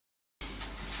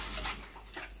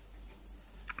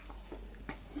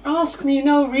Ask me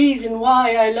no reason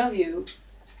why I love you,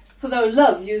 for though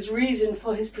love use reason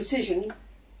for his precision,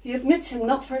 he admits him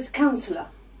not for his counsellor.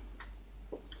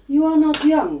 You are not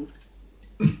young.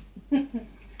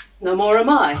 No more am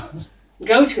I.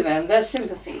 Go to them, their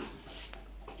sympathy.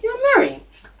 You're merry.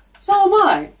 So am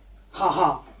I. Ha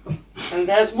ha. And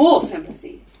there's more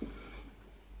sympathy.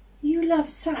 You love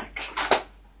sack.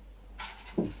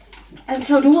 And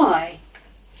so do I.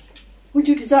 Would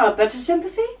you desire better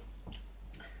sympathy?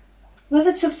 Let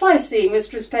it suffice thee,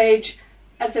 Mistress Page,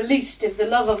 at the least, if the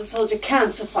love of a soldier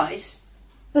can suffice,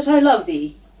 that I love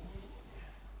thee.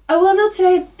 I will not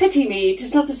say pity me,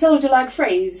 'tis not a soldier-like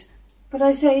phrase, but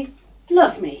I say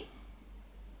love me.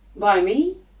 By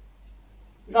me,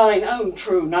 thine own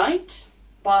true knight,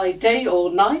 by day or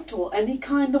night or any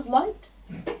kind of light,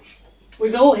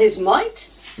 with all his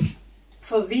might,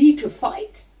 for thee to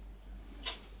fight.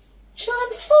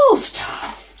 John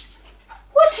Falstaff!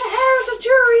 What a heretic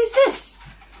jury is this?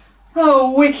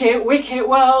 Oh, wicked, wicked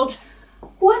world,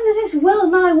 one that is well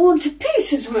nigh worn to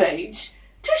pieces with age,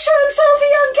 to show himself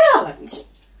a young gallant.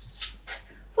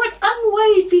 What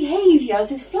unweighed behaviours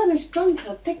his Flemish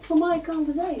drunkard picked for my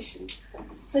conversation,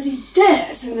 that he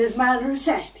dares in this manner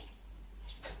assail me.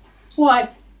 Why,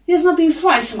 he has not been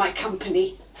thrice in my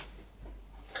company.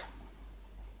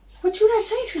 What should I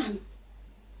say to him?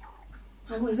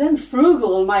 I was then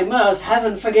frugal in my mirth,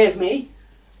 heaven forgive me.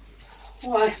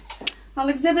 Why, I'll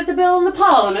exhibit the bill in the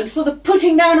Parliament for the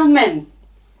putting down of men.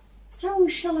 How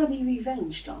shall I be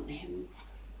revenged on him?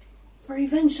 For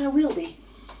revenged I will be,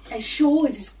 as sure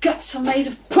as his guts are made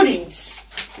of puddings.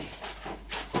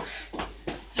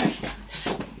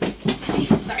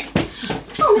 Sorry.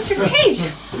 Oh, Mr. Page,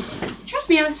 trust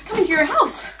me, I was coming to your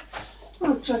house.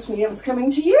 Oh, trust me, I was coming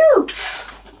to you.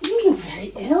 You look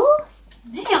very ill.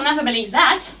 Nay, I'll never believe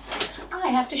that. I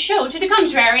have to show to the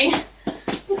contrary.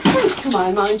 To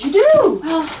my mind you do.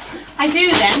 Well, I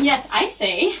do then, yet I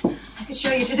say I could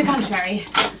show you to the contrary.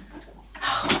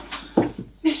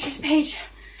 Mistress Page,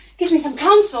 give me some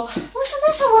counsel. What's the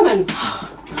matter, woman?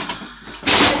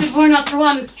 If it were not for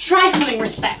one trifling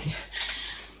respect,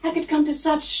 I could come to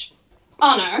such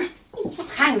honour.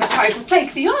 Hang the trifle,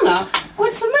 take the honour.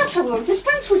 What's the matter, woman?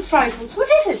 Dispense with trifles. What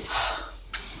is it?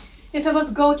 If I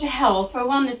would go to hell for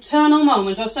one eternal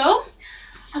moment or so,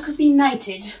 I could be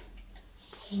knighted.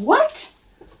 What?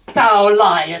 Thou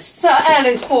liest, Sir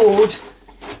Alice Ford.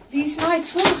 These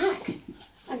knights will hack,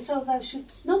 and so thou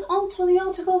shouldst not alter the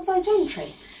article of thy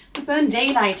gentry. We burn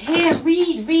daylight. Here,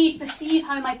 read, perceive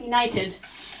how I might be knighted.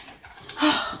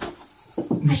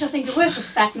 I shall think the worst of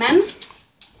fat men,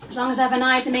 as long as I have an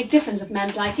eye to make difference of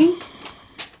men's liking.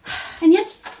 And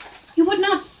yet, you would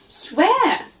not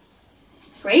swear.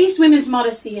 Praised women's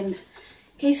modesty and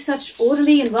gave such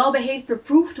orderly and well-behaved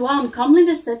reproof to our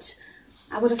uncomeliness that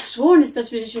I would have sworn his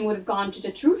disposition would have gone to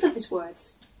the truth of his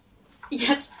words.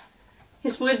 Yet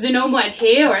his words do no more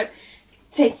adhere or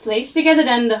take place together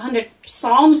than the 100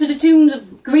 psalms to the tunes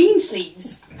of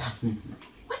Greensleeves.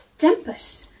 What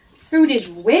tempest threw this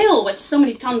whale with so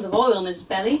many tons of oil in his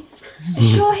belly?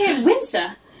 Ashore here at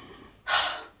Winsor.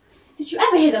 Did you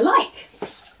ever hear the like?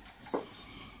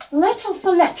 Letter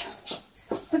for letter,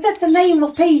 but that the name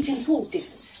of Page and Ford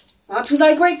differs. To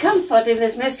thy great comfort in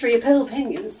this mystery of ill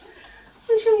opinions,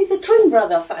 I'll show you the twin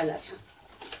brother of thy letter.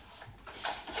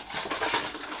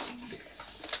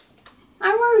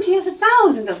 I warrant he has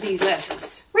 1,000 of these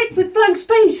letters, writ with blank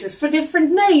spaces for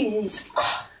different names.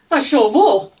 I sure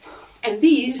more, and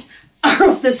these are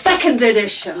of the 2nd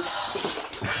edition.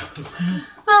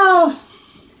 Oh,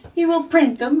 he will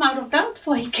print them, out of doubt,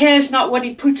 for he cares not what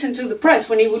he puts into the press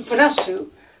when he would put us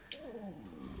to.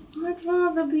 I'd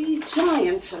rather be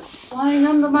giantess, lying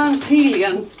under Mount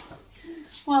Pelion.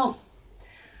 Well,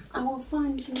 I will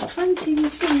find you 20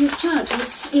 mysterious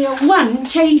churches ere one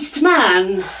chaste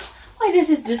man. Why, this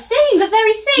is the same, the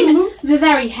very same, the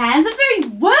very hand, the very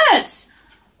words.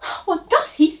 What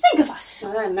doth he think of us?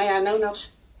 Nay, I know not.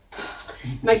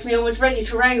 It makes me almost ready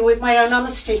to wrangle with my own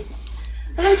honesty.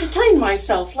 I entertain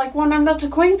myself like one I'm not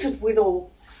acquainted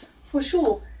withal. For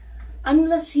sure,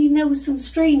 unless he knows some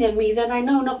strain in me that I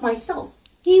know not myself,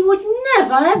 he would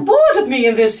never have boarded me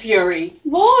in this fury.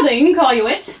 Boarding, call you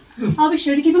it? I'll be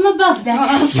sure to keep him above deck.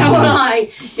 Oh, so will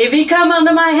I. If he come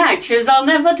under my hatches, I'll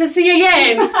never to see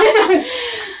again.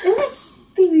 Let's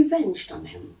be revenged on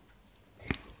him.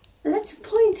 Let's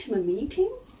appoint him a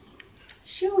meeting,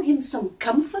 show him some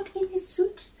comfort in his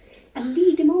suit, and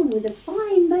lead him on with a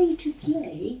fine baited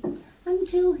lay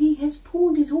until he has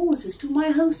pawned his horses to my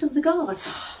host of the guard.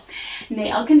 Nay,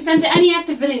 I'll consent to any act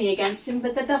of villainy against him,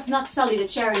 but that does not sully the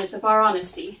chariness of our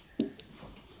honesty.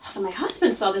 After my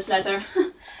husband saw this letter,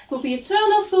 will be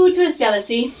eternal food to his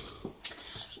jealousy.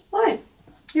 Why,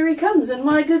 here he comes, and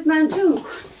my good man too.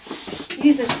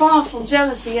 He's as far from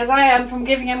jealousy as I am from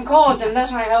giving him cause, and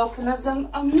that I hope, and at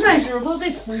a measurable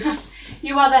distance.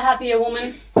 You are the happier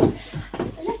woman.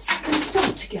 Let's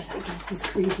consult together against this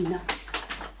crazy night.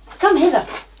 Come hither.